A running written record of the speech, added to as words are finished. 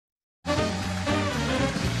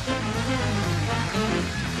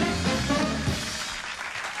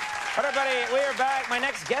everybody. We are back. My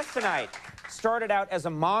next guest tonight started out as a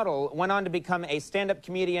model, went on to become a stand-up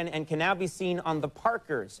comedian, and can now be seen on The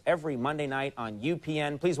Parkers every Monday night on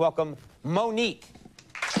UPN. Please welcome Monique.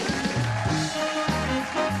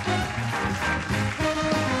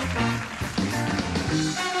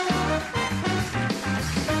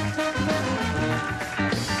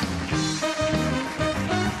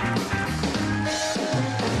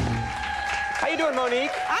 How you doing,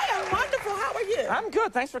 Monique? I am wonderful. How are you? I'm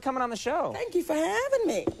good. Thanks for coming on the show. Thank you for having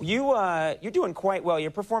me. You're doing quite well.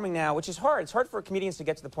 You're performing now, which is hard. It's hard for comedians to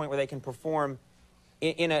get to the point where they can perform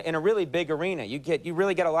in a really big arena. You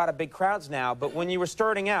really get a lot of big crowds now. But when you were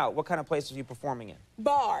starting out, what kind of places were you performing in?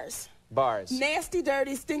 Bars. Bars. Nasty,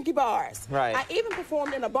 dirty, stinky bars. Right. I even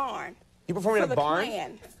performed in a barn. You performed in a barn?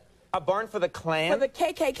 Klan. A barn for the Klan? For the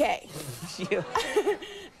KKK.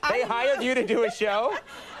 They hired you to do a show?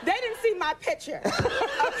 They didn't see my picture, okay?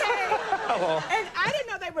 Oh. And I didn't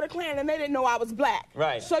know they were the Klan, and they didn't know I was black.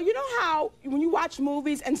 Right. So you know how when you watch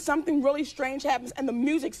movies and something really strange happens and the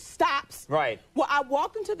music stops? Right. Well, I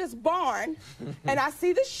walked into this barn, and I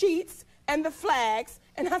see the sheets and the flags,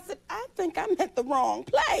 and I said, I think I'm at the wrong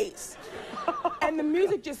place. And the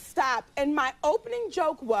music just stopped, and my opening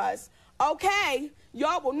joke was, okay,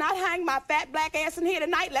 y'all will not hang my fat black ass in here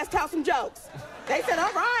tonight. Let's tell some jokes. They said,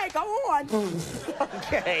 all right, go on.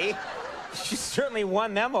 Okay. You certainly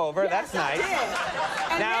won them over. Yes, That's nice.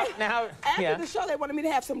 I did. And after the show, they wanted me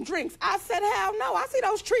to have some drinks. I said, hell no. I see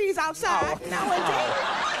those trees outside. Oh. No, indeed.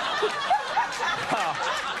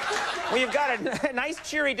 Oh. Well, you've got a nice,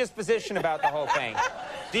 cheery disposition about the whole thing.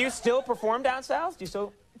 Do you still perform down south? Do you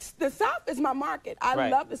still... The South is my market. I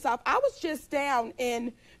love the South. I was just down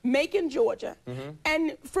in Macon, Georgia,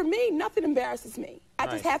 and for me, nothing embarrasses me. I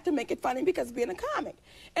just have to make it funny because being a comic.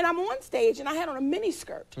 And I'm on stage, and I had on a mini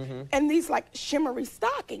skirt and these like shimmery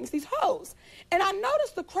stockings, these hose. And I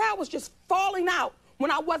noticed the crowd was just falling out when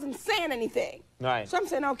I wasn't saying anything. Right. So I'm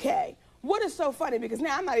saying, okay, what is so funny? Because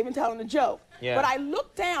now I'm not even telling a joke. Yeah. But I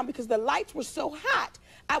looked down because the lights were so hot.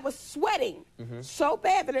 I was sweating so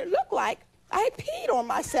bad that it looked like I had peed on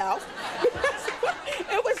myself.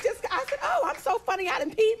 It was just, I said, oh, I'm so funny, I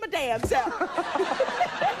done peed my damn self.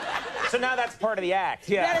 So now that's part of the act,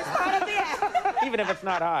 yeah. That is part of the act. Even if it's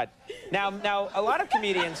not hot. Now, a lot of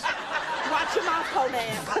comedians... Watch your mouth,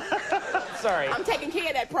 Conan. Sorry. I'm taking care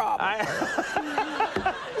of that problem.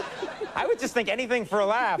 I would just think anything for a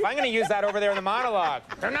laugh. I'm going to use that over there in the monologue.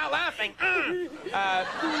 They're not laughing.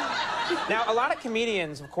 Now, a lot of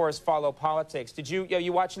comedians, of course, follow politics. Did you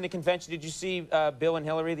watching the convention, did you see Bill and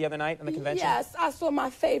Hillary the other night on the convention? Yes, I saw my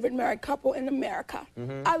favorite married couple in America.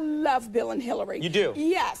 I love Bill and Hillary. You do?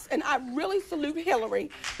 Yes, and I really salute Hillary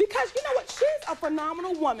because, you know what, she's a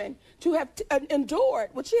phenomenal woman to have endured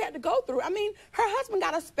what she had to go through. I mean, her husband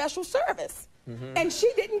got a special service. And she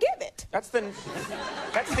didn't give it. That's the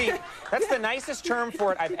nicest term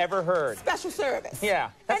for it I've ever heard. Special service.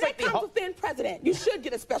 Yeah. That's and like that comes with being president. You should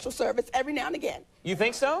get a special service every now and again. You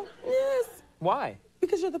think so? Yes. Why?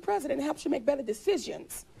 Because you're the president. It helps you make better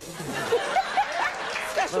decisions.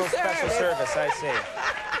 Special service, I see.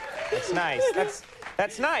 That's nice.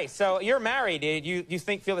 That's nice. So you're married. You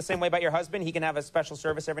feel the same way about your husband? He can have a special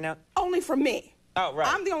service every now and then? Only for me. Oh, right.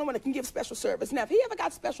 I'm the only one that can give special service. Now, if he ever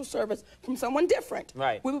got special service from someone different,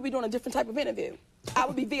 we would be doing a different type of interview. I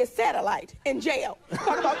would be via satellite in jail.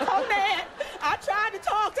 Talking about Conan. I tried to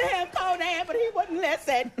talk to him, Conan, but he wouldn't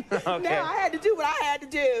listen. Okay. Now I had to do what I had to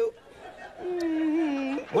do.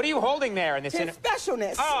 What are you holding there in this His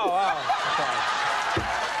specialness. Oh, okay.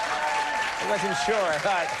 I wasn't sure. I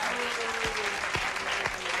thought...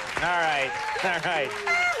 All right.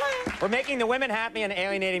 We're making the women happy and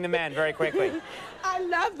alienating the men very quickly. I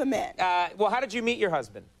love the men. Well, how did you meet your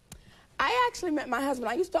husband? I actually met my husband.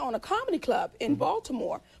 I used to own a comedy club in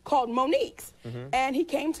Baltimore called Monique's. And he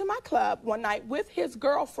came to my club one night with his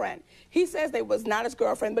girlfriend. He says they was not his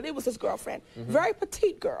girlfriend, but it was his girlfriend. Very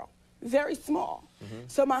petite girl, very small.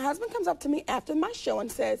 So my husband comes up to me after my show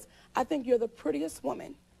and says, I think you're the prettiest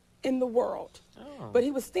woman in the world. Oh. But he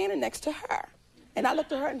was standing next to her. And I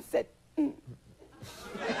looked at her and said, and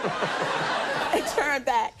turned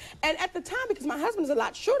back. And at the time, because my husband is a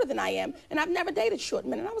lot shorter than I am, and I've never dated short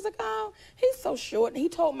men, and I was like, oh, he's so short. And he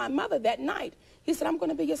told my mother that night, he said, I'm going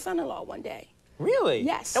to be your son-in-law one day. Really?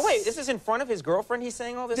 Yes. Now, wait, this is in front of his girlfriend he's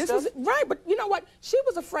saying all this stuff? Right, but you know what? She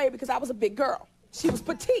was afraid because I was a big girl. She was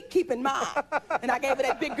petite, keep in mind. And I gave her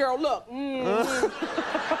that big girl look.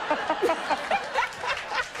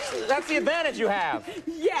 That's the advantage you have.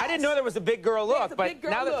 Yes. I didn't know there was a big girl look, but big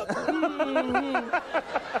girl now look.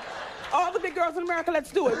 All the big girls in America,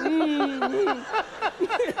 let's do it.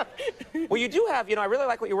 Well, you do have, you know, I really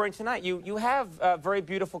like what you're wearing tonight. You have very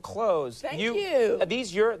beautiful clothes. Thank you. Are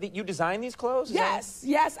these you design these clothes? Yes,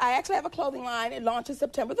 yes. I actually have a clothing line. It launches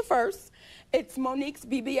September the 1st. It's Monique's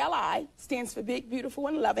BBLI, stands for Big, Beautiful,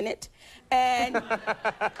 and Loving It. And, and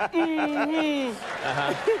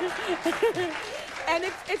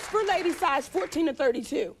it's for lady size 14 to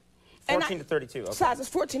 32. 14 to 32, okay. Sizes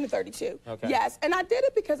 14 to 32. Okay. Yes, and I did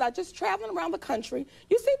it because I just traveling around the country.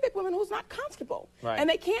 You see big women who's not comfortable. Right. And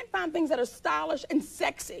they can't find things that are stylish and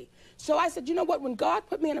sexy. So I said, you know what, when God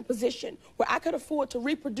put me in a position where I could afford to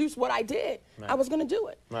reproduce what I did, I was going to do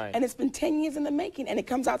it. Right. And it's been 10 years in the making, and it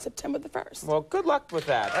comes out September the 1st. Well, good luck with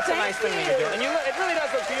that. That's a nice thing that you do. And it really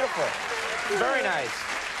does look beautiful. Very nice.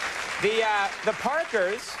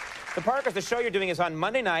 The Parkers, the show you're doing is on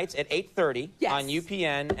Monday nights at 8:30 on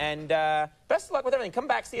UPN. And best of luck with everything. Come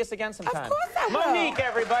back, see us again sometime. Of course I will. Monique,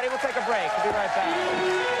 everybody. We'll take a break. We'll be right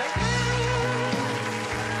back.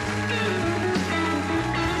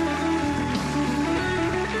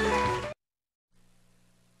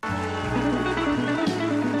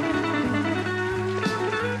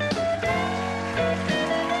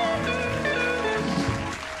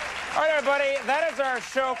 Everybody, that is our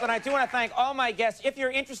show, and I do want to thank all my guests. If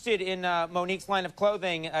you're interested in Monique's line of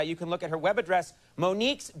clothing, you can look at her web address,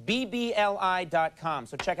 moniquesbbli.com.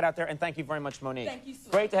 So check it out there, and thank you very much, Monique. Thank you,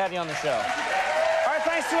 sir. Great to have you on the show. All right,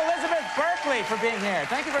 thanks to Elizabeth Berkley for being here.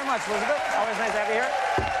 Thank you very much, Elizabeth. Always nice to have you here.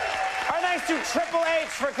 Our thanks to Triple H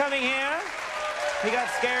for coming here. He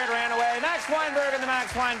got scared, ran away. Max Weinberg and the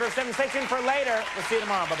Max Weinberg 7. Stay tuned for later. We'll see you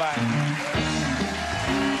tomorrow. Bye-bye.